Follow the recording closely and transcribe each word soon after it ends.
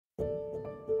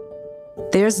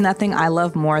There's nothing I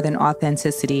love more than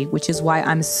authenticity, which is why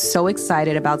I'm so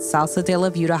excited about Salsa de la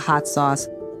Viuda hot sauce,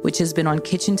 which has been on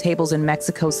kitchen tables in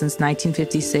Mexico since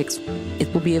 1956.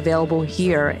 It will be available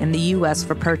here in the U.S.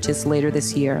 for purchase later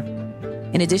this year.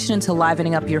 In addition to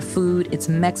livening up your food, it's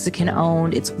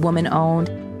Mexican-owned, it's woman-owned,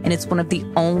 and it's one of the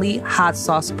only hot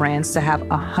sauce brands to have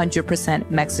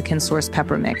 100% Mexican-sourced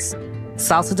pepper mix.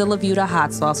 Salsa de la Viuda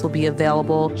hot sauce will be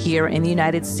available here in the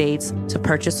United States to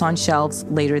purchase on shelves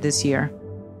later this year.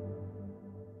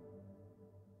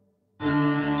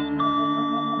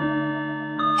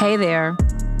 Hey there,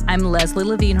 I'm Lezli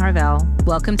Levine-Harvell.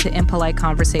 Welcome to Impolite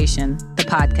Conversation, the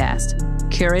podcast,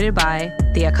 curated by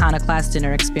the Iconoclast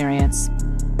Dinner Experience.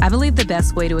 I believe the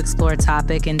best way to explore a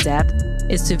topic in depth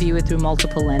is to view it through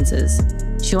multiple lenses.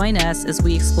 Join us as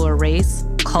we explore race,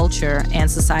 culture, and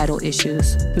societal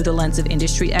issues through the lens of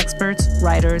industry experts,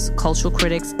 writers, cultural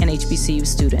critics, and HBCU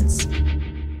students.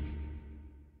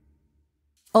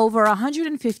 Over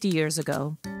 150 years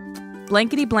ago,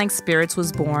 Blankety Blank Spirits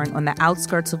was born on the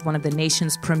outskirts of one of the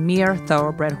nation's premier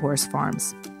thoroughbred horse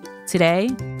farms. Today,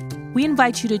 we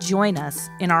invite you to join us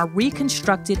in our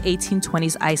reconstructed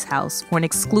 1820s ice house for an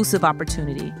exclusive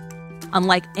opportunity.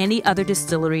 Unlike any other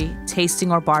distillery,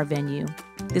 tasting, or bar venue,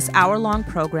 this hour-long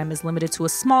program is limited to a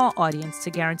small audience to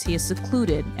guarantee a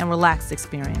secluded and relaxed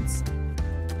experience.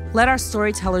 Let our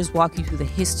storytellers walk you through the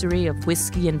history of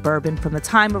whiskey and bourbon from the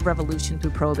time of Revolution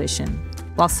through Prohibition,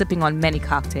 while sipping on many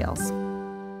cocktails.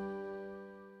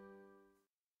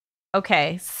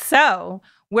 Okay, so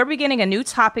we're beginning a new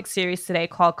topic series today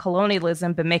called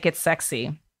Colonialism, but Make It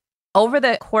Sexy. Over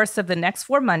the course of the next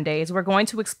 4 Mondays, we're going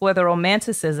to explore the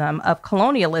romanticism of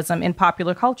colonialism in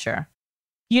popular culture.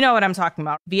 You know what I'm talking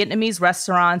about. Vietnamese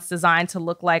restaurants designed to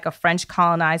look like a French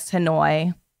colonized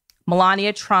Hanoi,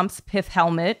 Melania Trump's pith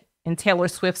helmet in Taylor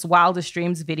Swift's Wildest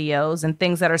Dreams videos, and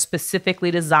things that are specifically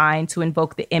designed to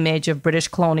invoke the image of British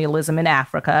colonialism in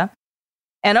Africa.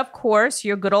 And of course,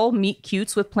 your good old meet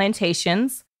cutes with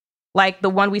plantations, like the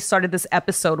one we started this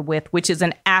episode with, which is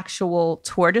an actual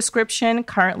tour description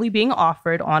currently being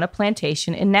offered on a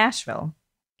plantation in Nashville.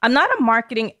 I'm not a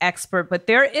marketing expert, but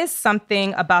there is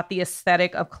something about the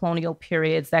aesthetic of colonial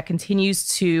periods that continues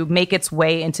to make its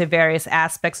way into various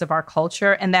aspects of our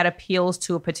culture and that appeals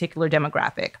to a particular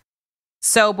demographic.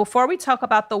 So before we talk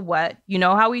about the what, you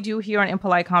know how we do here on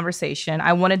Impolite Conversation,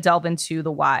 I want to delve into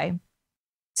the why.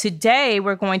 Today,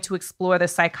 we're going to explore the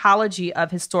psychology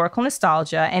of historical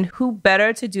nostalgia, and who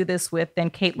better to do this with than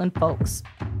Caitlin Faulkes.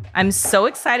 I'm so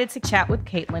excited to chat with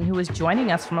Caitlin, who is joining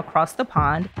us from across the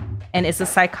pond and is a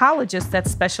psychologist that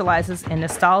specializes in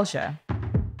nostalgia.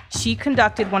 She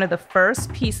conducted one of the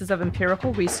first pieces of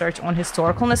empirical research on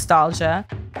historical nostalgia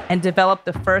and developed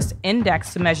the first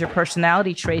index to measure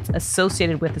personality traits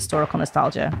associated with historical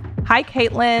nostalgia. Hi,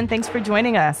 Caitlin. Thanks for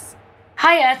joining us.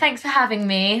 Hiya, thanks for having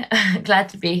me. Glad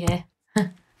to be here.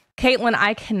 Caitlin,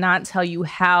 I cannot tell you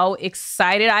how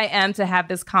excited I am to have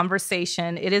this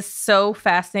conversation. It is so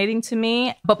fascinating to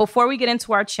me. But before we get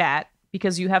into our chat,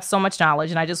 because you have so much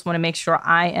knowledge and I just want to make sure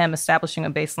I am establishing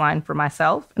a baseline for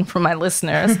myself and for my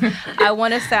listeners, I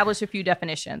want to establish a few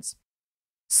definitions.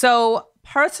 So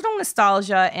personal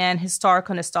nostalgia and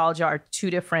historical nostalgia are two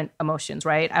different emotions,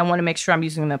 right? I want to make sure I'm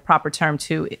using the proper term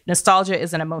too. Nostalgia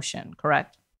is an emotion,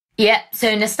 correct? Yeah,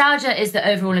 so nostalgia is the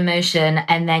overall emotion,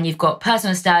 and then you've got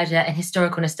personal nostalgia and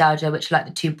historical nostalgia, which are like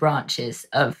the two branches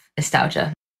of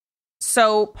nostalgia.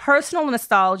 So personal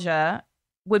nostalgia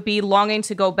would be longing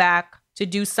to go back to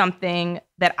do something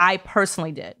that I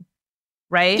personally did,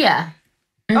 right? Yeah.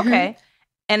 Mm-hmm. Okay.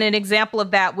 And an example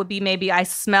of that would be maybe I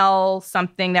smell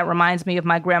something that reminds me of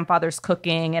my grandfather's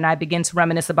cooking, and I begin to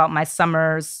reminisce about my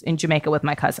summers in Jamaica with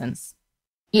my cousins.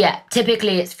 Yeah,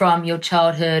 typically it's from your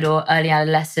childhood or early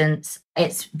adolescence.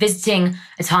 It's visiting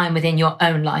a time within your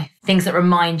own life, things that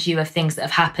remind you of things that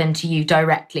have happened to you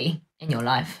directly in your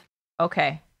life.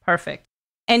 Okay, perfect.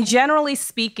 And generally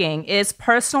speaking, is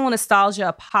personal nostalgia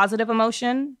a positive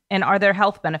emotion, and are there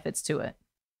health benefits to it?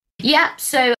 Yeah,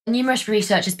 so numerous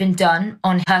research has been done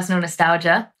on personal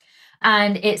nostalgia,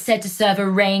 and it's said to serve a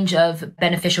range of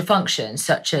beneficial functions,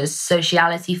 such as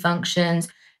sociality functions,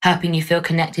 helping you feel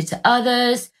connected to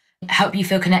others, help you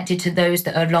feel connected to those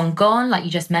that are long gone, like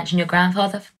you just mentioned your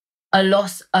grandfather, a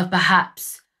loss of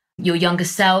perhaps your younger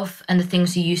self and the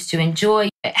things you used to enjoy.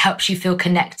 It helps you feel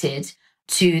connected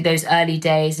to those early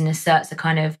days and asserts a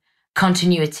kind of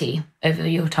continuity over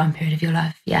your time period of your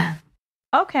life. Yeah.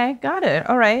 Okay, got it.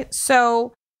 All right.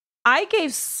 So I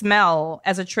gave smell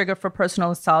as a trigger for personal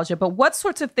nostalgia, but what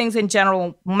sorts of things in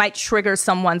general might trigger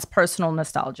someone's personal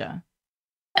nostalgia?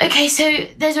 Okay, so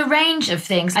there's a range of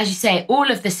things. As you say,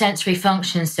 all of the sensory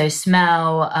functions, so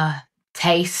smell,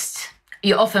 taste,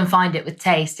 You often find it with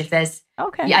taste. If there's,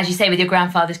 okay, as you say, with your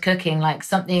grandfather's cooking, like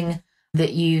something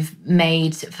that you've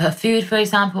made for food, for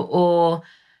example, or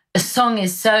a song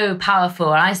is so powerful.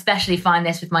 And I especially find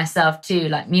this with myself too,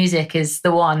 like music is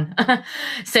the one.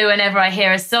 So whenever I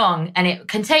hear a song and it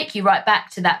can take you right back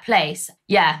to that place.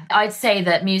 Yeah, I'd say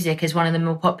that music is one of the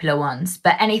more popular ones,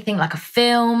 but anything like a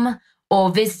film or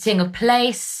visiting a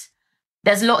place,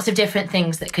 there's lots of different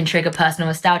things that can trigger personal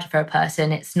nostalgia for a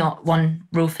person. It's not one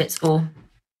rule fits all.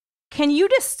 Can you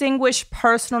distinguish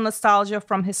personal nostalgia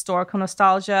from historical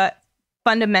nostalgia?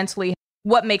 Fundamentally,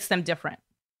 what makes them different?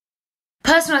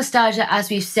 Personal nostalgia, as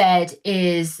we've said,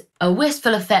 is a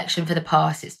wistful affection for the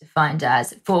past. It's defined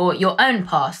as for your own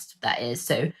past, that is.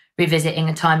 So revisiting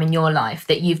a time in your life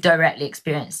that you've directly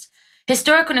experienced.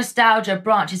 Historical nostalgia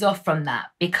branches off from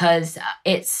that because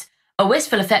it's a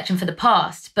wistful affection for the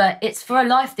past, but it's for a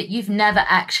life that you've never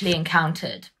actually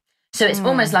encountered. So it's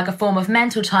almost like a form of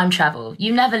mental time travel.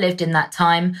 You never lived in that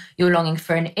time. You're longing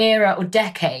for an era or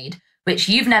decade which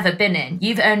you've never been in.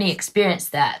 You've only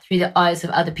experienced that through the eyes of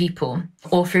other people,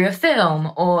 or through a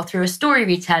film, or through a story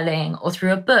retelling, or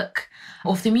through a book,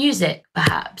 or through music,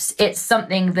 perhaps. It's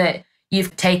something that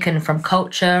you've taken from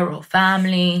culture or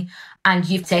family, and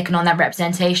you've taken on that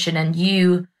representation, and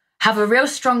you have a real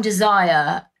strong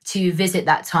desire to visit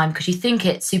that time because you think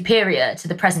it's superior to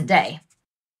the present day.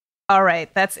 All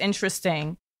right, that's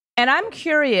interesting. And I'm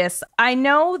curious, I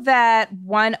know that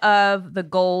one of the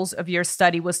goals of your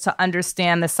study was to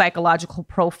understand the psychological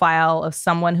profile of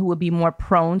someone who would be more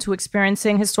prone to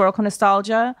experiencing historical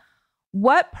nostalgia.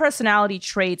 What personality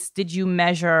traits did you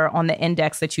measure on the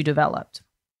index that you developed?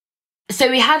 So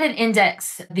we had an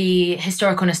index, the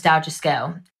historical nostalgia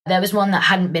scale. There was one that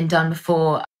hadn't been done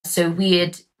before. So we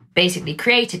had basically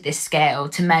created this scale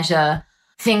to measure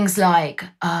things like,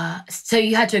 so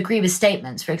you had to agree with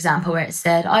statements, for example, where it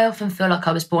said, I often feel like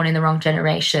I was born in the wrong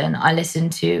generation. I listen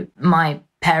to my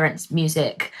parents'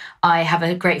 music. I have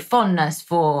a great fondness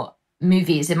for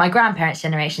movies in my grandparents'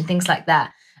 generation, things like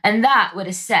that. And that would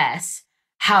assess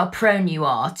how prone you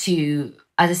are to,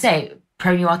 as I say,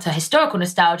 prone you are to historical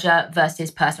nostalgia versus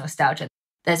personal nostalgia.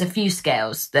 There's a few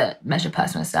scales that measure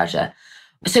personal nostalgia.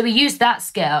 So we used that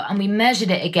scale and we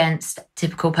measured it against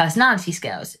typical personality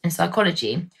scales in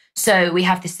psychology. So we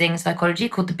have this thing in psychology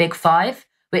called the Big Five,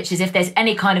 which is if there's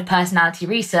any kind of personality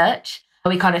research,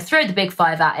 we kind of throw the Big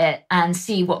Five at it and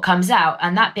see what comes out.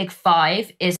 And that Big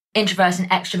Five is introversion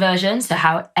and extroversion. So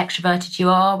how extroverted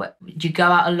you are, do you go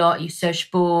out a lot, are you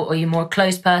sociable, or you're more a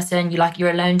closed person, you like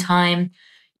your alone time.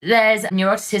 There's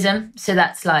neuroticism. So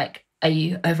that's like, are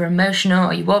you over emotional?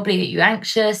 Are you wobbly? Are you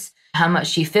anxious? How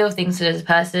much do you feel things as a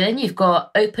person? You've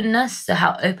got openness, so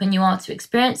how open you are to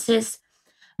experiences,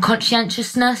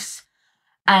 conscientiousness,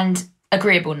 and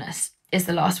agreeableness is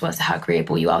the last one. So how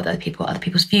agreeable you are with other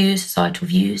people's views, societal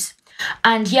views.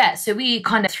 And yeah, so we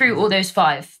kind of threw all those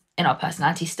five in our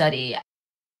personality study.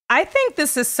 I think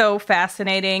this is so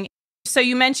fascinating. So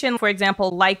you mentioned, for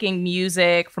example, liking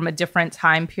music from a different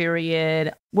time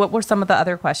period. What were some of the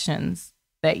other questions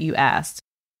that you asked?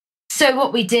 So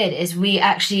what we did is we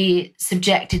actually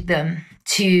subjected them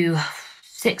to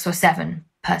 6 or 7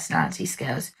 personality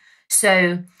scales.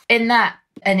 So in that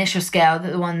initial scale,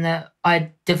 the one that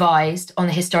I devised on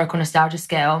the historical nostalgia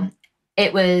scale,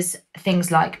 it was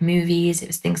things like movies, it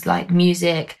was things like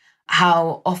music,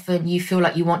 how often you feel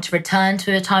like you want to return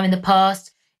to a time in the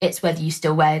past. It's whether you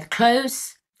still wear the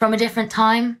clothes from a different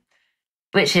time,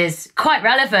 which is quite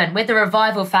relevant with the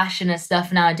revival fashion and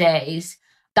stuff nowadays.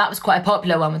 That was quite a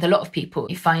popular one with a lot of people.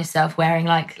 You find yourself wearing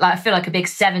like I feel like a big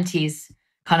 70s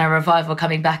kind of revival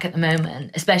coming back at the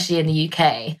moment, especially in the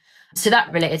UK. So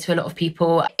that related to a lot of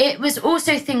people. It was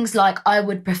also things like I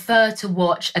would prefer to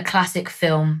watch a classic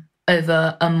film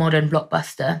over a modern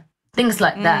blockbuster, things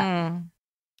like that.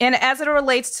 And as it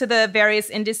relates to the various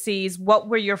indices, what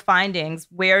were your findings?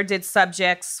 Where did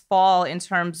subjects fall in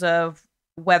terms of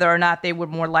whether or not they were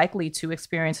more likely to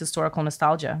experience historical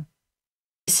nostalgia?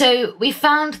 So we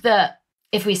found that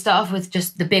if we start off with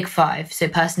just the Big Five, so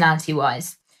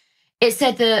personality-wise, it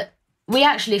said that we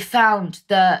actually found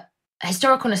that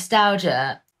historical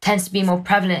nostalgia tends to be more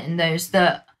prevalent in those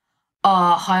that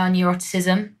are high on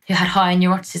neuroticism, who had higher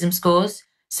neuroticism scores,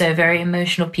 so very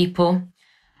emotional people.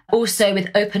 Also with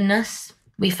openness,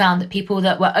 we found that people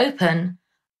that were open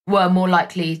were more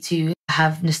likely to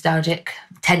have nostalgic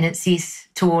tendencies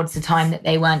towards the time that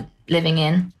they weren't living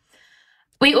in.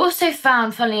 We also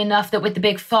found, funnily enough, that with the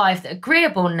Big Five, that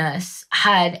agreeableness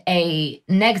had a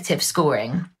negative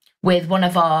scoring with one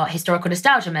of our historical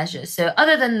nostalgia measures. So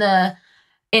other than the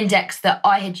index that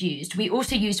I had used, we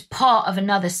also used part of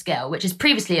another scale, which has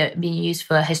previously been used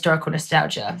for historical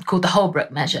nostalgia, called the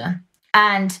Holbrook measure.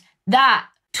 And that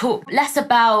talked less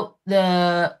about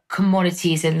the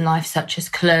commodities in life, such as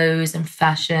clothes and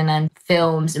fashion and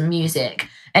films and music.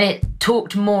 And it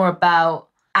talked more about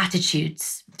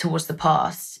attitudes towards the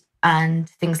past and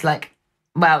things like,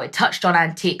 well, it touched on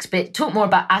antiques, but it talked more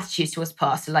about attitudes towards the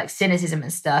past, so like cynicism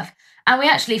and stuff. And we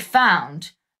actually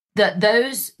found that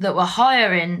those that were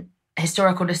higher in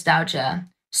historical nostalgia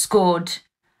scored,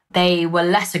 they were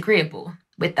less agreeable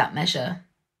with that measure.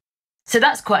 So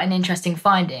that's quite an interesting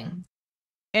finding.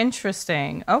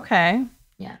 Interesting. Okay.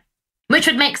 Yeah. Which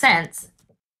would make sense.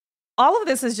 All of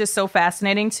this is just so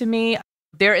fascinating to me.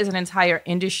 There is an entire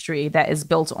industry that is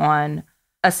built on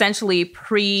essentially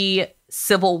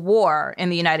pre-Civil War in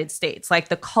the United States, like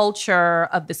the culture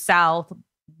of the South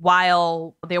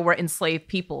while there were enslaved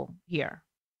people here.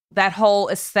 That whole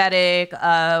aesthetic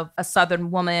of a Southern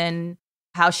woman,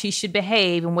 how she should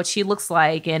behave and what she looks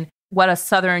like and what a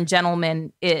Southern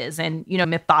gentleman is, and, you know,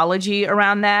 mythology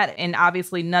around that. And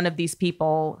obviously none of these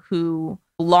people who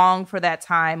long for that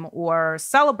time or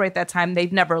celebrate that time,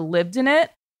 they've never lived in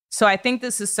it. So I think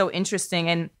this is so interesting.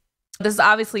 And this is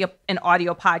obviously an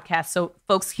audio podcast, so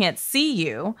folks can't see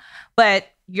you, but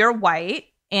you're white.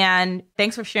 And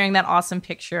thanks for sharing that awesome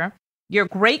picture. Your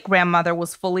great-grandmother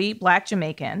was fully Black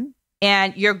Jamaican,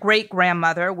 and your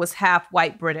great-grandmother was half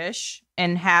white British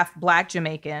and half Black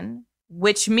Jamaican,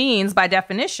 which means by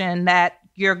definition that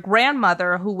your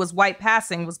grandmother, who was white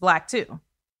passing, was Black too.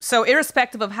 So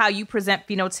irrespective of how you present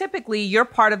phenotypically, you're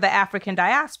part of the African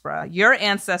diaspora. Your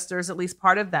ancestors, at least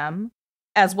part of them,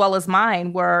 as well as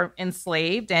mine, were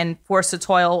enslaved and forced to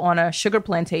toil on a sugar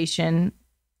plantation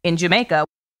in Jamaica.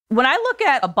 When I look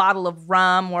at a bottle of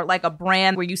rum or like a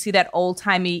brand where you see that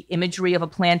old-timey imagery of a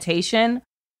plantation,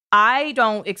 I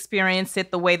don't experience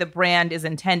it the way the brand is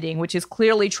intending, which is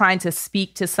clearly trying to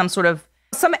speak to some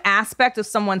aspect of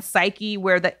someone's psyche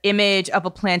where the image of a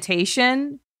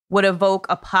plantation would evoke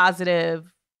a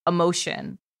positive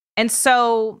emotion. And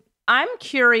so I'm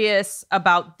curious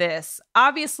about this.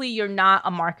 Obviously, you're not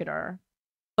a marketer,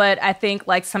 but I think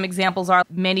like some examples are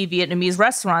many Vietnamese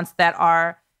restaurants that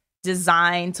are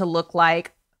designed to look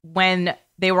like when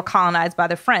they were colonized by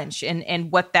the French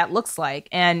and what that looks like.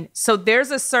 And so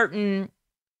there's a certain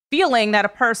feeling that a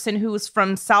person who's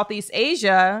from Southeast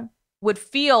Asia would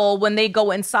feel when they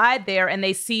go inside there and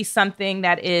they see something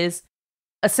that is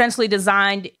essentially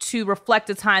designed to reflect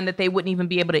a time that they wouldn't even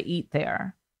be able to eat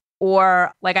there.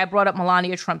 Or like I brought up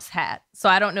Melania Trump's hat. So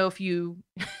I don't know if you,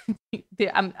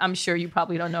 I'm sure you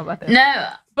probably don't know about that. No,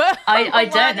 but I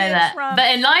don't know that. Trump,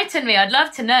 but enlighten me. I'd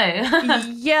love to know.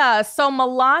 Yeah. So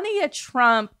Melania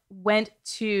Trump went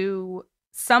to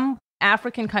some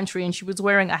African country and she was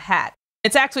wearing a hat.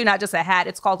 It's actually not just a hat.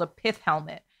 It's called a pith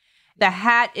helmet. The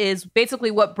hat is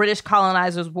basically what British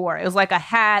colonizers wore. It was like a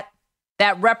hat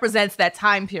that represents that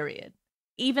time period.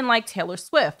 Even like Taylor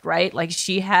Swift, right? Like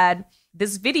she had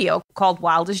this video called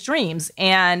Wildest Dreams.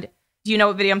 And do you know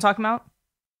what video I'm talking about?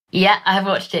 Yeah, I have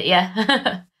watched it.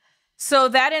 Yeah. So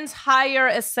that entire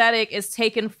aesthetic is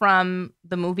taken from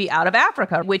the movie Out of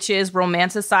Africa, which is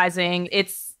romanticizing.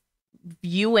 It's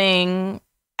viewing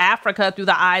Africa through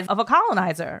the eyes of a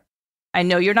colonizer. I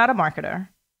know you're not a marketer,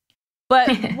 but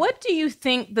what do you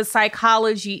think the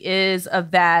psychology is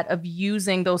of that, of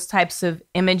using those types of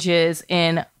images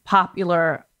in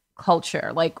popular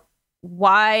culture? Like,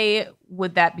 why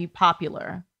would that be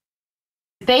popular?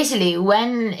 Basically,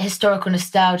 when historical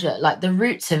nostalgia, like the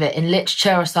roots of it in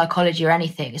literature or psychology or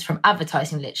anything, is from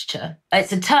advertising literature.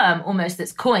 It's a term almost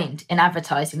that's coined in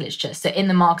advertising literature, so in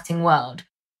the marketing world.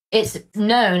 It's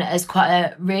known as quite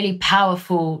a really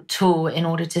powerful tool in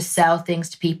order to sell things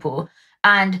to people.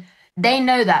 And they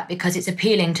know that because it's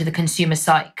appealing to the consumer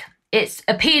psyche. It's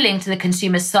appealing to the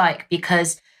consumer psyche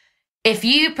because if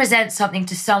you present something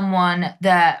to someone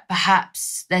that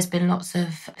perhaps there's been lots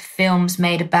of films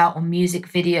made about or music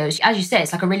videos, as you say,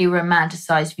 it's like a really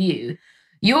romanticized view,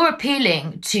 you're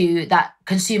appealing to that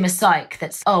consumer psyche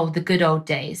that's, oh, the good old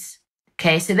days.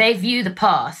 Okay, so they view the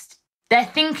past. They're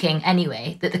thinking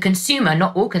anyway that the consumer,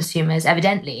 not all consumers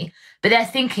evidently, but they're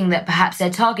thinking that perhaps their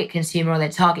target consumer or their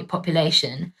target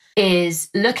population is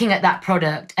looking at that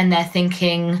product and they're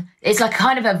thinking, it's like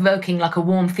kind of evoking like a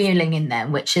warm feeling in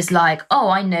them, which is like, oh,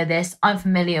 I know this, I'm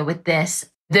familiar with this,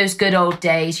 those good old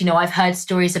days, you know, I've heard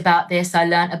stories about this, I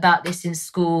learned about this in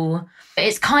school.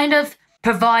 It's kind of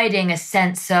providing a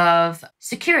sense of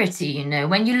security, you know,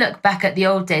 when you look back at the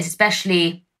old days,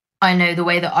 especially I know the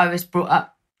way that I was brought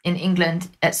up in England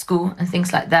at school and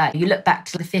things like that. You look back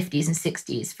to the 50s and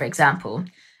 60s, for example,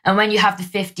 and when you have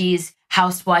the 50s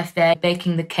housewife there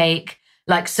baking the cake,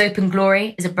 like Soap and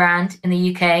Glory is a brand in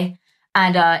the UK,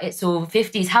 And it's all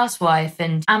 50s housewife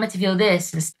and Amityville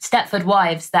this and Stepford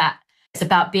Wives that. It's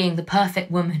about being the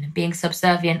perfect woman and being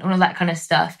subservient, all of that kind of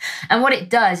stuff. And what it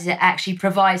does is it actually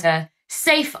provides a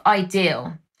safe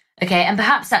ideal. Okay, and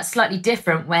perhaps that's slightly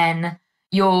different when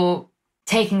you're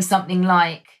taking something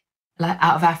like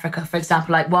out of Africa, for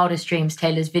example, like Wildest Dreams,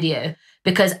 Taylor's video,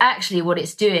 because actually what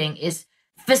it's doing is,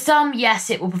 for some, yes,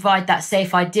 it will provide that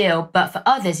safe ideal, but for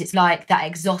others, it's like that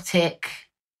exotic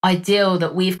ideal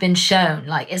that we've been shown.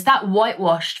 Like, it's that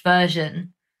whitewashed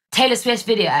version. Taylor Swift's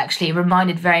video actually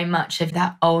reminded very much of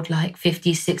that old, like,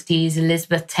 50s, 60s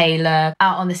Elizabeth Taylor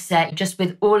out on the set, just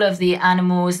with all of the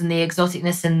animals and the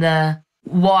exoticness and the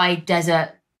wide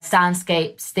desert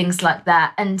landscapes, things like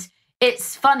that. And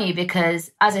it's funny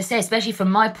because, as I say, especially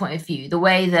from my point of view, the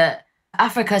way that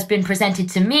Africa has been presented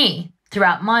to me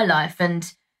throughout my life,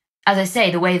 and as I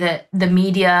say, the way that the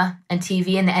media and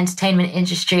TV and the entertainment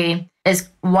industry is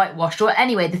whitewashed, or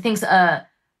anyway, the things that are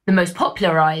the most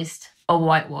popularized are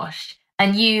whitewashed.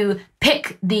 And you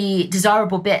pick the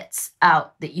desirable bits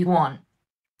out that you want,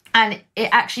 and it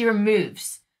actually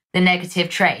removes the negative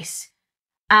trace.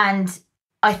 And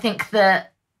I think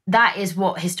that that is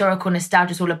what historical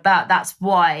nostalgia is all about. That's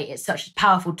why it's such a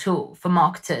powerful tool for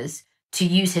marketers to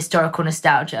use historical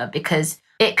nostalgia, because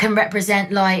it can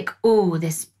represent like, oh,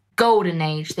 this golden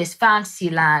age, this fantasy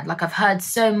land. Like, I've heard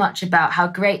so much about how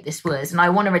great this was, and I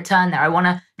want to return there. I want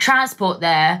to transport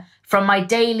there from my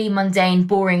daily, mundane,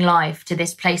 boring life to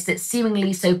this place that's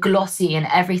seemingly so glossy and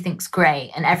everything's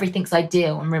great and everything's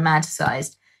ideal and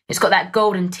romanticized. It's got that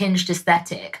golden tinged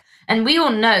aesthetic. And we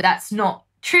all know that's not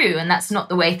true, and that's not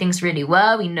the way things really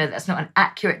were. We know that's not an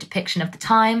accurate depiction of the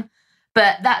time.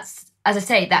 But that's, as I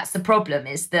say, that's the problem,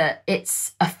 is that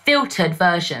it's a filtered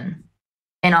version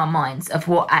in our minds of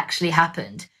what actually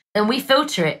happened. And we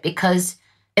filter it because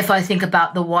if I think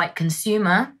about the white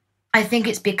consumer, I think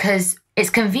it's because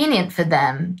it's convenient for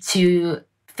them to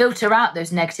filter out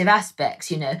those negative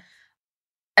aspects, you know.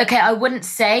 Okay, I wouldn't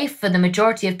say for the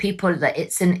majority of people that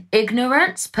it's an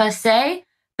ignorance per se,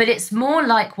 but it's more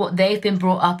like what they've been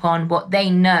brought up on, what they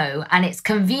know, and it's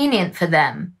convenient for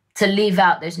them to leave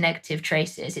out those negative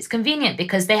traces. It's convenient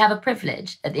because they have a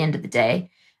privilege at the end of the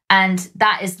day. And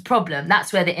that is the problem.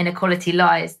 That's where the inequality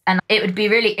lies. And it would be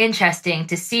really interesting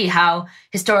to see how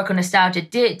historical nostalgia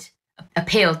did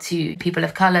appeal to people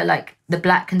of color, like the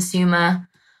Black consumer.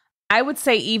 I would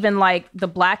say even like the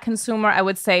Black consumer, I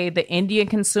would say the Indian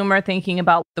consumer, thinking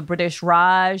about the British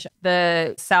Raj,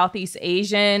 the Southeast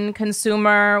Asian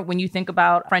consumer, when you think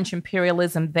about French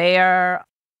imperialism there,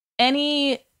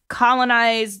 any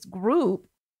colonized group.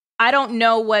 I don't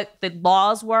know what the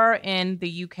laws were in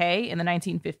the UK in the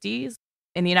 1950s.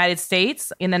 In the United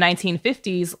States in the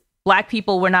 1950s, Black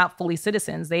people were not fully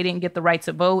citizens. They didn't get the right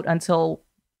to vote until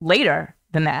later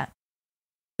than that.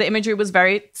 The imagery was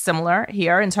very similar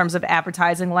here in terms of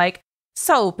advertising, like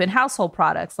soap and household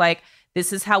products. Like,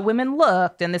 this is how women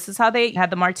looked, and this is how they had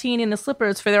the martini and the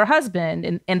slippers for their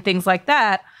husband, and things like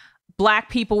that. Black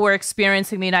people were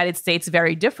experiencing the United States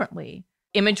very differently.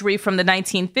 Imagery from the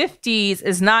 1950s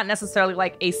is not necessarily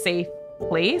like a safe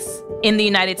place in the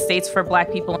United States for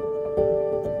Black people.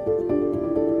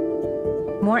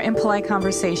 More Impolite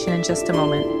Conversation in just a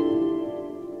moment.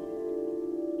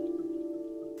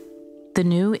 The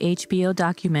new HBO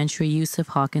documentary Yusuf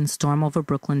Hawkins' Storm Over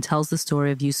Brooklyn tells the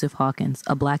story of Yusuf Hawkins,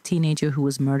 a Black teenager who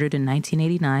was murdered in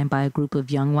 1989 by a group of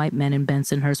young white men in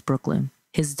Bensonhurst, Brooklyn.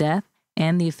 His death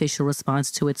and the official response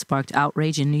to it sparked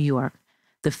outrage in New York.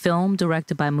 The film,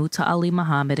 directed by Muta Ali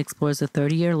Muhammad, explores the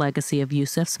 30-year legacy of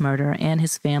Yusuf's murder, and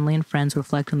his family and friends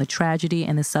reflect on the tragedy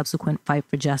and the subsequent fight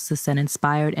for justice that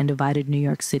inspired and divided New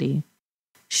York City.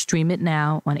 Stream it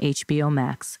now on HBO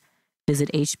Max.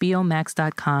 Visit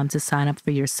hbomax.com to sign up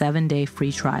for your 7-day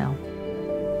free trial.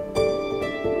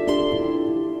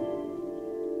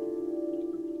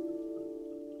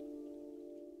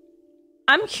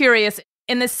 I'm curious,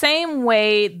 in the same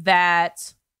way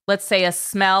that, let's say, a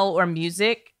smell or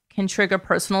music can trigger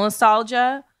personal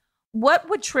nostalgia, what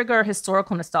would trigger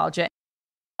historical nostalgia?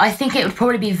 I think it would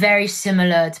probably be very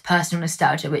similar to personal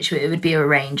nostalgia, which it would be a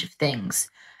range of things.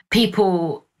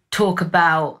 People talk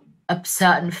about a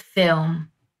certain film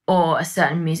or a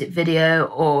certain music video,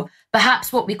 or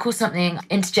perhaps what we call something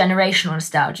intergenerational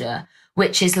nostalgia,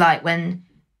 which is like when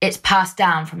it's passed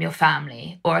down from your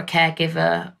family or a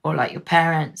caregiver or like your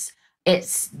parents.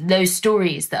 It's those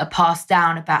stories that are passed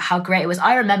down about how great it was.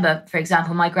 I remember, for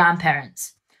example, my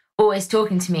grandparents always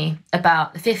talking to me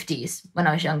about the 50s when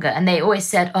I was younger. And they always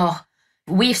said, oh,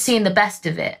 we've seen the best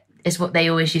of it, is what they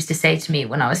always used to say to me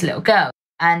when I was a little girl.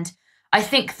 And I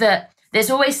think that there's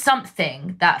always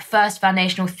something, that first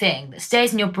foundational thing that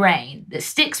stays in your brain, that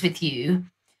sticks with you.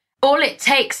 All it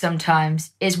takes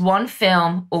sometimes is one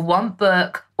film or one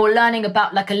book, or learning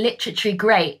about like a literary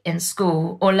great in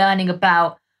school, or learning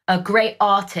about a great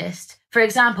artist. For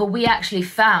example, we actually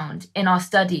found in our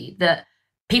study that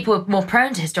people more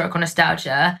prone to historical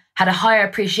nostalgia had a higher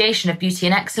appreciation of beauty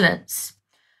and excellence,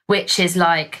 which is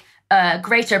like a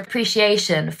greater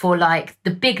appreciation for like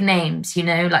the big names, you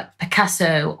know, like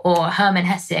Picasso or Hermann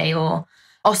Hesse or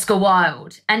Oscar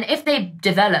Wilde. And if they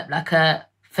develop like a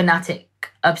fanatic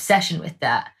obsession with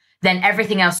that, then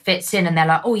everything else fits in and they're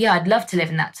like, oh yeah, I'd love to live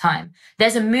in that time.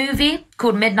 There's a movie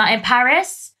called Midnight in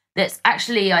Paris that's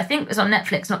actually, I think was on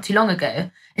Netflix not too long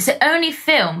ago. It's the only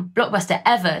film, blockbuster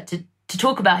ever, to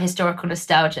talk about historical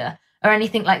nostalgia or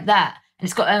anything like that. And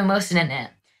it's got Owen Wilson in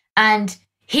it. And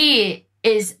he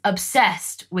is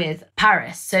obsessed with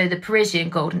Paris, so the Parisian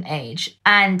Golden Age.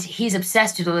 And he's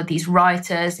obsessed with all of these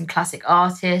writers and classic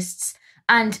artists.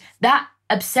 And that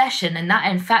obsession and that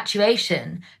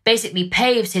infatuation basically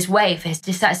paves his way for his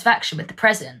dissatisfaction with the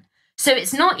present. So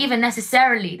it's not even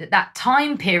necessarily that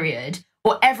time period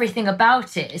or everything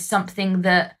about it is something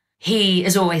that he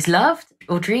has always loved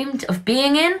or dreamed of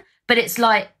being in, but it's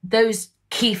like those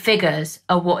key figures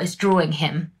are what is drawing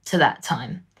him to that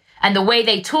time. And the way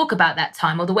they talk about that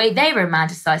time, or the way they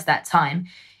romanticize that time,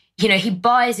 you know, he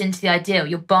buys into the ideal.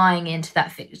 You're buying into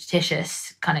that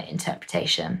fictitious kind of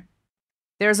interpretation.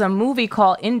 There's a movie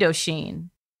called Indochine,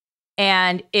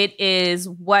 and it is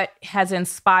what has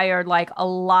inspired like a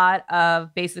lot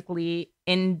of basically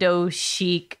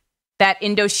Indochic, that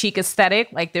Indochic aesthetic.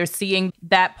 Like they're seeing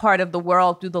that part of the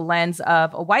world through the lens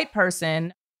of a white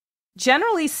person.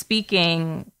 Generally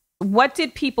speaking, what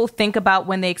did people think about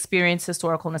when they experienced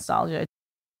historical nostalgia?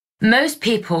 Most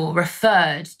people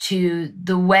referred to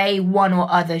the way one or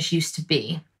others used to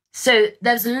be. So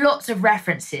there's lots of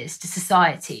references to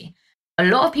society. A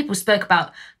lot of people spoke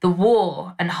about the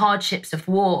war and hardships of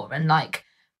war, and like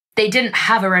they didn't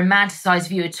have a romanticized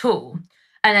view at all.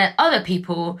 And then other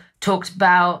people talked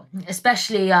about,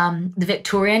 especially the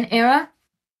Victorian era,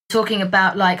 talking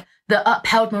about like the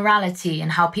upheld morality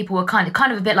and how people were kind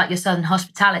of a bit like your Southern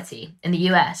hospitality in the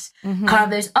US, kind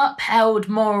of those upheld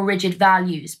moral rigid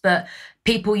values, but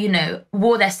people, you know,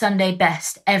 wore their Sunday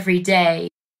best every day.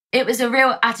 It was a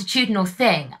real attitudinal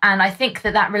thing. And I think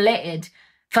that related,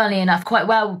 funnily enough, quite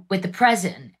well with the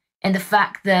present, in the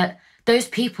fact that those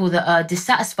people that are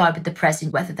dissatisfied with the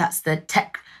present, whether that's the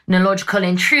technological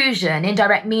intrusion,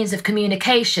 indirect means of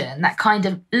communication, that kind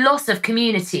of loss of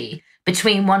community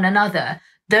between one another,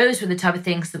 those were the type of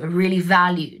things that were really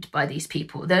valued by these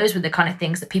people. Those were the kind of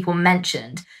things that people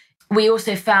mentioned. We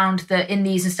also found that in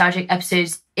these nostalgic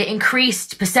episodes, it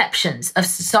increased perceptions of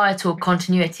societal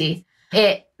continuity.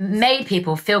 It made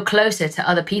people feel closer to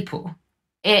other people.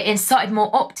 It incited more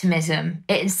optimism.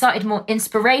 It incited more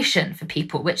inspiration for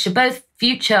people, which are both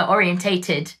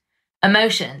future-orientated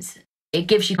emotions. It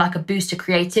gives you like a boost to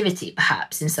creativity,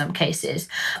 perhaps, in some cases.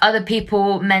 Other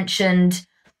people mentioned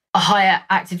a higher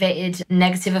activated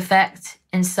negative effect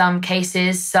in some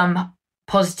cases, some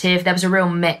positive. There was a real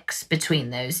mix between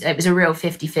those. It was a real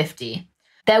 50-50.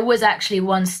 There was actually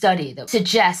one study that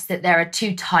suggests that there are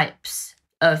two types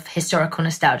of historical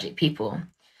nostalgic people.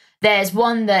 There's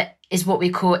one that is what we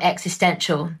call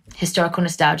existential historical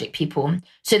nostalgic people.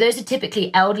 So those are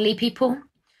typically elderly people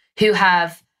who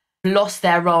have lost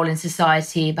their role in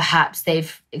society. Perhaps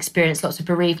they've experienced lots of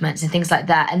bereavements and things like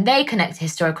that. And they connect to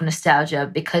historical nostalgia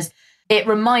because it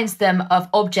reminds them of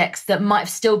objects that might have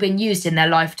still been used in their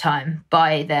lifetime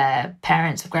by their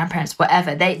parents or grandparents,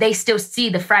 whatever. They still see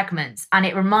the fragments and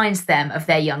it reminds them of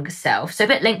their younger self. So a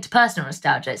bit linked to personal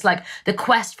nostalgia. It's like the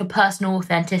quest for personal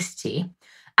authenticity.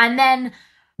 And then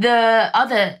the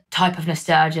other type of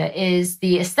nostalgia is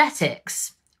the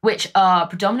aesthetics, which are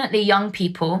predominantly young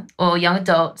people or young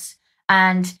adults.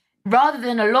 And rather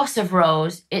than a loss of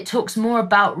roles, it talks more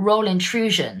about role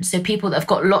intrusion. So people that have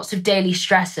got lots of daily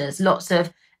stressors, lots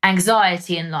of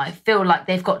anxiety in life, feel like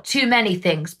they've got too many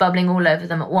things bubbling all over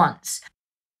them at once.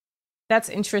 That's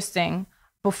interesting.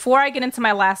 Before I get into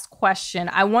my last question,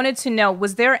 I wanted to know,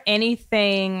 was there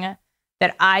anything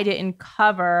that I didn't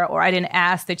cover or I didn't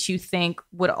ask that you think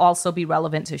would also be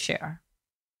relevant to share?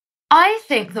 I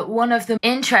think that one of the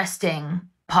interesting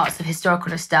parts of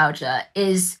historical nostalgia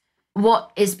is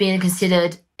what is being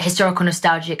considered historical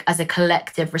nostalgic as a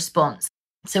collective response.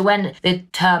 So when the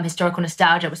term historical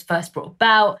nostalgia was first brought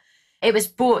about, it was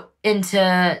brought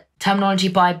into terminology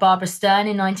by Barbara Stern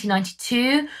in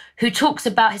 1992, who talks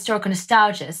about historical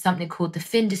nostalgia as something called the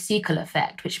fin de siècle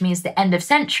effect, which means the end of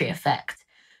century effect,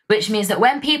 which means that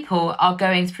when people are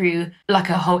going through like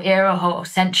a whole era, a whole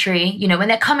century, you know, when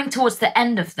they're coming towards the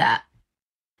end of that,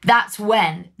 that's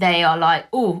when they are like,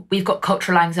 oh, we've got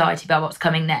cultural anxiety about what's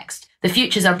coming next. The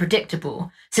future's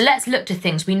unpredictable. So let's look to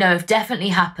things we know have definitely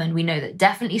happened. We know that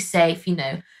definitely safe, you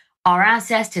know, our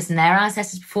ancestors and their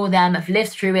ancestors before them have lived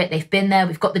through it. They've been there.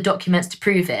 We've got the documents to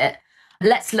prove it.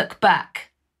 Let's look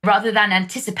back. Rather than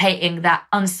anticipating that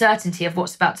uncertainty of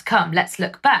what's about to come, let's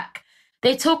look back.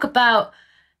 They talk about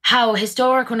how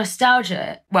historical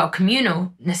nostalgia, well,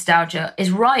 communal nostalgia, is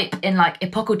ripe in like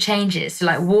epochal changes, so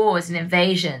like wars and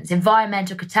invasions,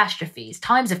 environmental catastrophes,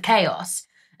 times of chaos.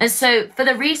 And so for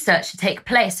the research to take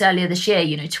place earlier this year,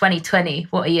 you know, 2020,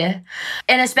 what a year.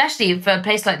 And especially for a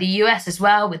place like the US as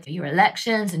well, with your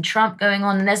elections and Trump going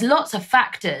on. And there's lots of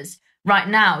factors right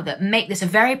now that make this a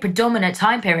very predominant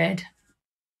time period.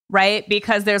 Right?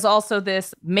 Because there's also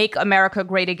this make America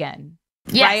great again.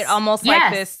 Yes. Right? Almost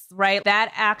like this, right?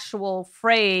 That actual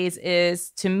phrase is,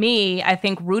 to me, I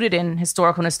think, rooted in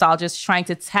historical nostalgia, is trying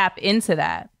to tap into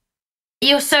that.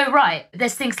 You're so right.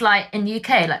 There's things like in the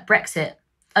UK, like Brexit.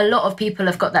 A lot of people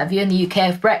have got that view in the UK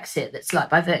of Brexit. That's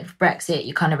like, by voting for Brexit,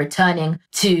 you're kind of returning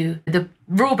to the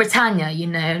Rule Britannia, you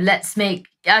know, let's make,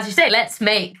 as you say, let's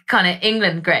make kind of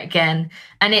England great again.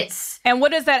 And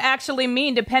what does that actually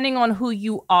mean, depending on who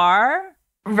you are?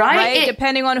 Right?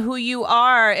 Depending on who you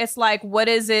are, it's like, what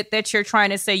is it that you're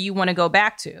trying to say you want to go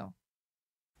back to?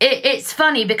 It's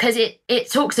funny because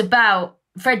it talks about,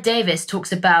 Fred Davis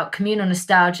talks about communal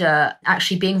nostalgia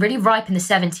actually being really ripe in the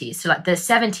 70s. So like the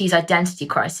 70s identity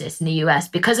crisis in the US,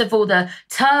 because of all the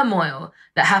turmoil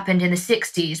that happened in the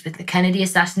 60s with the Kennedy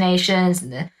assassinations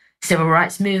and the civil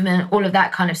rights movement, all of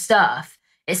that kind of stuff.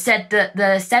 It said that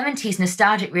the 70s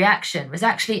nostalgic reaction was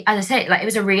actually, as I say, like it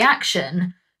was a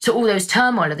reaction to all those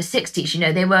turmoil of the 60s. You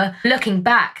know, they were looking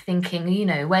back thinking, you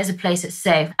know, where's a place that's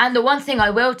safe? And the one thing I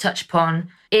will touch upon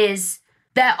is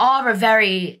there are a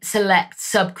very select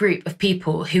subgroup of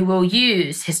people who will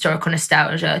use historical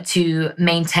nostalgia to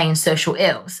maintain social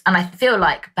ills. And I feel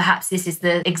like perhaps this is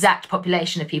the exact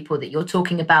population of people that you're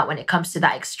talking about when it comes to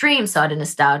that extreme side of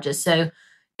nostalgia. So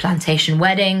plantation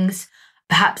weddings,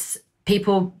 perhaps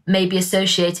people may be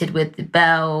associated with the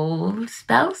bells?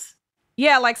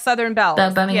 Yeah, like Southern Belles.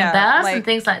 Birmingham Bells and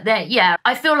things like that. Yeah,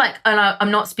 I feel like, and I'm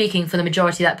not speaking for the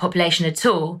majority of that population at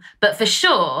all, but for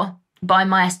sure, by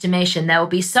my estimation, there will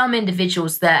be some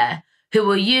individuals there who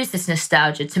will use this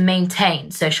nostalgia to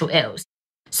maintain social ills.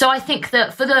 So I think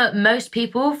that for the most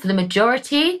people, for the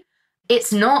majority,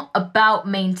 it's not about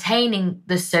maintaining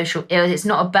the social ills. It's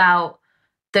not about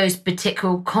those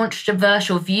particular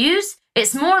controversial views.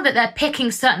 It's more that they're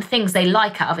picking certain things they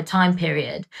like out of a time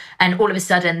period. And all of a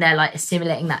sudden, they're like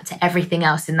assimilating that to everything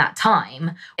else in that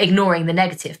time, ignoring the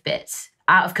negative bits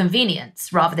out of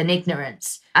convenience rather than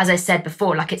ignorance. As I said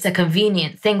before, like it's a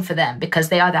convenient thing for them because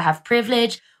they either have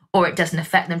privilege or it doesn't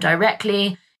affect them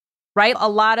directly. Right? A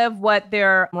lot of what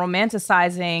they're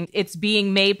romanticizing, it's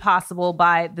being made possible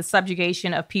by the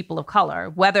subjugation of people of color,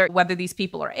 whether these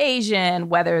people are Asian,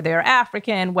 whether they're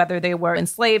African, whether they were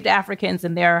enslaved Africans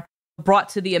and they're brought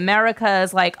to the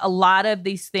Americas. Like a lot of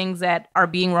these things that are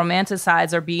being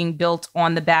romanticized are being built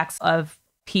on the backs of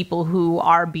people who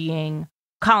are being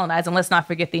colonized. And let's not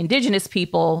forget the indigenous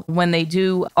people when they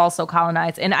do also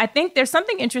colonize. And I think there's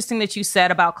something interesting that you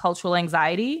said about cultural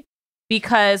anxiety,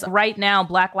 because right now,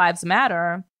 Black Lives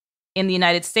Matter in the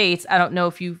United States, I don't know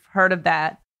if you've heard of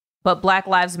that, but Black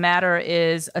Lives Matter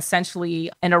is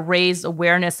essentially an raised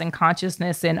awareness and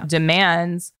consciousness and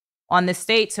demands on the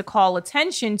state to call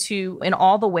attention to in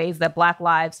all the ways that Black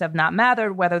lives have not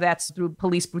mattered, whether that's through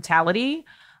police brutality,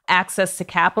 access to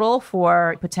capital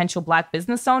for potential Black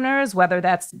business owners, whether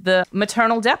that's the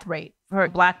maternal death rate for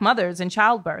Black mothers in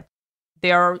childbirth.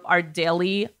 There are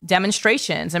daily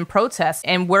demonstrations and protests,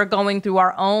 and we're going through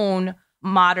our own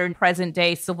modern present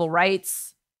day civil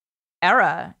rights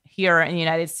era here in the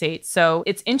United States. So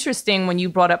it's interesting when you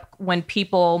brought up when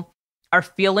people are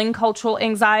feeling cultural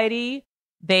anxiety,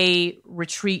 they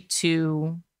retreat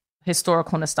to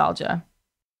historical nostalgia.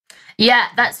 Yeah,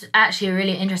 that's actually a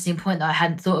really interesting point that I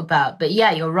hadn't thought about. But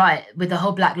yeah, you're right with the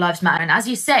whole Black Lives Matter. And as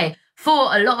you say,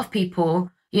 for a lot of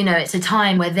people, you know, it's a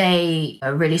time where they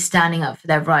are really standing up for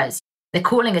their rights. They're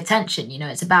calling attention, you know,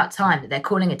 it's about time that they're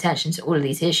calling attention to all of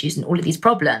these issues and all of these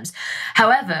problems.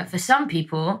 However, for some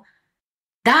people,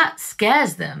 that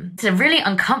scares them. It's a really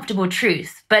uncomfortable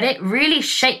truth, but it really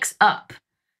shakes up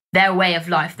their way of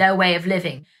life, their way of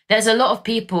living. There's a lot of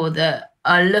people that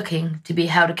are looking to be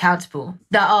held accountable,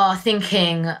 that are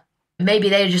thinking maybe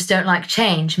they just don't like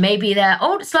change. Maybe they're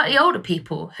slightly older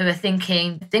people who are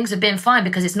thinking things have been fine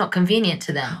because it's not convenient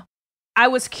to them. I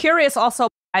was curious also,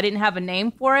 I didn't have a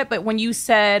name for it, but when you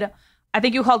said, I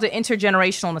think you called it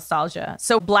intergenerational nostalgia.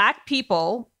 So Black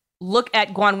people look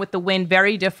at Gone with the Wind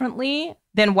very differently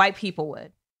than white people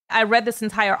would. I read this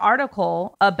entire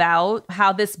article about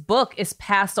how this book is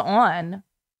passed on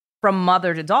from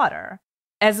mother to daughter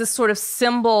as this sort of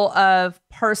symbol of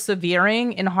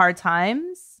persevering in hard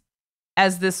times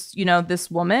as this,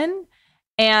 this woman.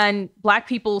 And Black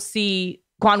people see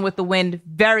Gone with the Wind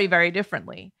very, very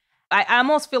differently. I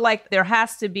almost feel like there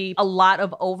has to be a lot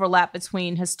of overlap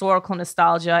between historical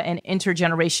nostalgia and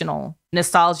intergenerational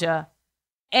nostalgia,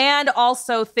 and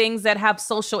also things that have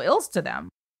social ills to them.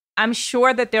 I'm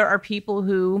sure that there are people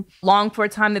who long for a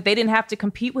time that they didn't have to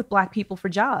compete with Black people for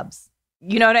jobs.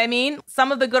 You know what I mean?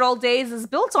 Some of the good old days is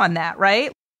built on that,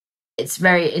 right? It's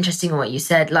very interesting what you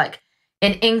said. Like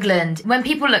in England, when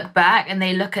people look back and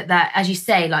they look at that, as you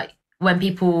say, like when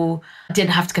people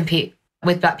didn't have to compete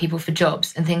with Black people for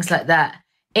jobs and things like that,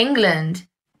 England,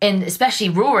 in especially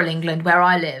rural England where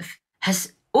I live,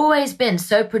 has always been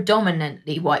so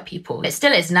predominantly white people. It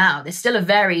still is now. There's still a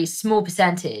very small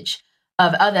percentage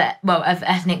of of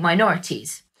ethnic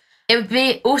minorities. It would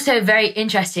be also very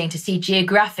interesting to see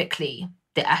geographically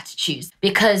the attitudes,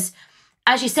 because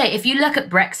as you say, if you look at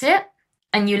Brexit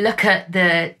and you look at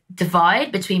the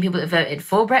divide between people that voted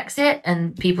for Brexit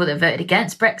and people that voted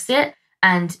against Brexit,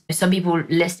 and some people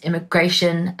list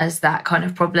immigration as that kind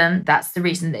of problem, that's the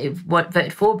reason they've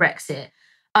voted for Brexit.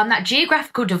 That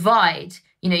geographical divide,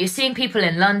 you're seeing people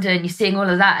in London, you're seeing all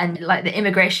of that, and like the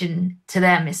immigration to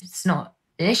them it's not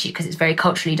an issue because it's very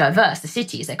culturally diverse. The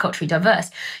cities, they're culturally diverse.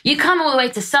 You come all the way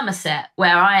to Somerset,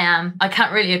 where I am. I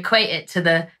can't really equate it to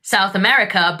the South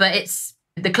America, but it's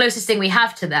the closest thing we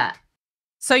have to that.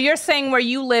 So you're saying where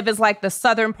you live is like the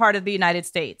southern part of the United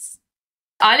States?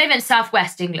 I live in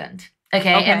southwest England.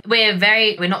 Okay. And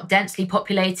we're not densely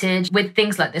populated. With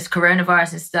things like this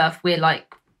coronavirus and stuff, we're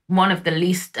like one of the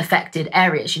least affected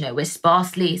areas. We're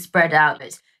sparsely spread out.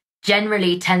 It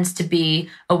generally tends to be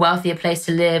a wealthier place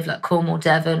to live, like Cornwall,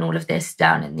 Devon, all of this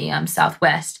down in the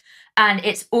southwest. And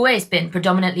it's always been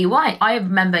predominantly white. I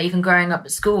remember even growing up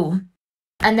at school,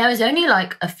 and there was only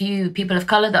like a few people of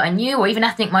color that I knew, or even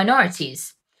ethnic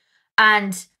minorities.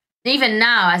 And even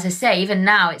now, as I say,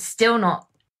 it's still not.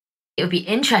 It would be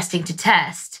interesting to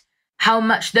test how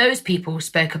much those people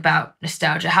spoke about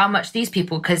nostalgia, how much these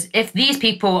people, because if these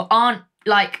people aren't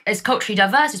like as culturally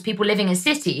diverse as people living in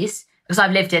cities, because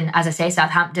I've lived in, as I say,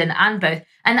 Southampton and both,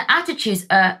 and the attitudes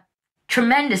are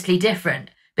tremendously different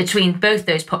between both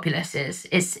those populaces.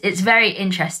 It's very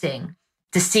interesting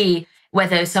to see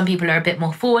whether some people are a bit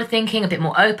more forward-thinking, a bit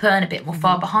more open, a bit more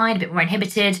far behind, a bit more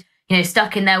inhibited,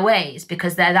 stuck in their ways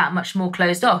because they're that much more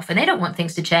closed off and they don't want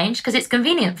things to change because it's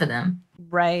convenient for them.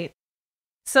 Right.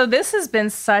 So this has been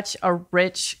such a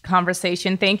rich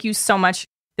conversation. Thank you so much.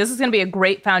 This is going to be a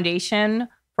great foundation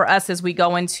for us as we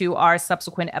go into our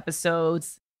subsequent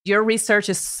episodes. Your research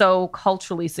is so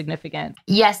culturally significant.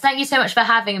 Yes, thank you so much for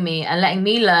having me and letting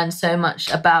me learn so much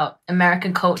about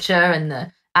American culture and the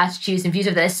attitudes and views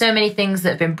of it. There's so many things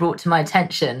that have been brought to my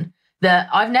attention that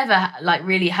I've never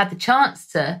really had the chance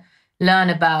to learn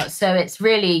about. So it's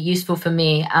really useful for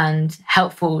me and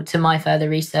helpful to my further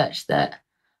research that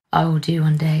I will do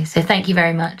one day. So thank you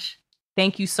very much.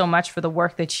 Thank you so much for the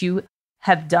work that you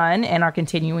have done and are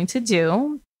continuing to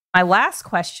do. My last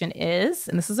question is,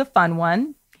 and this is a fun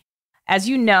one. As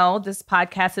you know, this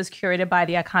podcast is curated by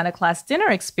the Iconoclast Dinner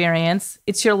Experience.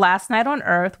 It's your last night on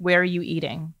Earth. Where are you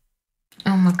eating?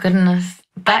 Oh my goodness.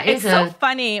 It's so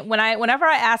funny whenever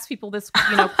I ask people this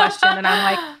question and I'm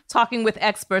like talking with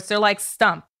experts, they're like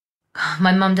stumped.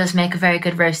 My mum does make a very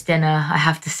good roast dinner, I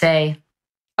have to say.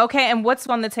 Okay, and what's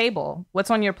on the table?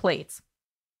 What's on your plates?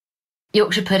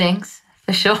 Yorkshire puddings,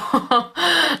 for sure.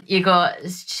 You got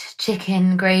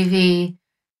chicken, gravy,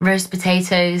 roast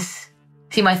potatoes.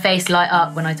 See my face light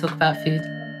up when I talk about food.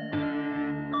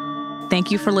 Thank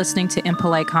you for listening to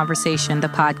Impolite Conversation, the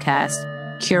podcast,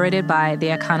 curated by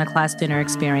the Iconoclast Dinner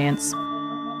Experience.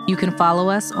 You can follow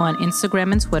us on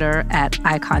Instagram and Twitter at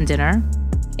Icon Dinner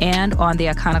and on the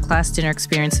Iconoclast Dinner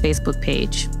Experience Facebook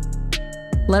page.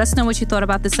 Let us know what you thought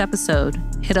about this episode.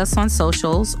 Hit us on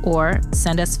socials or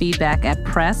send us feedback at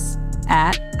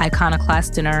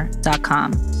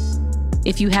press@iconoclastdinner.com.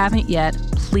 If you haven't yet,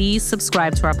 please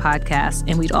subscribe to our podcast,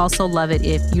 and we'd also love it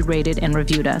if you rated and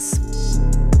reviewed us.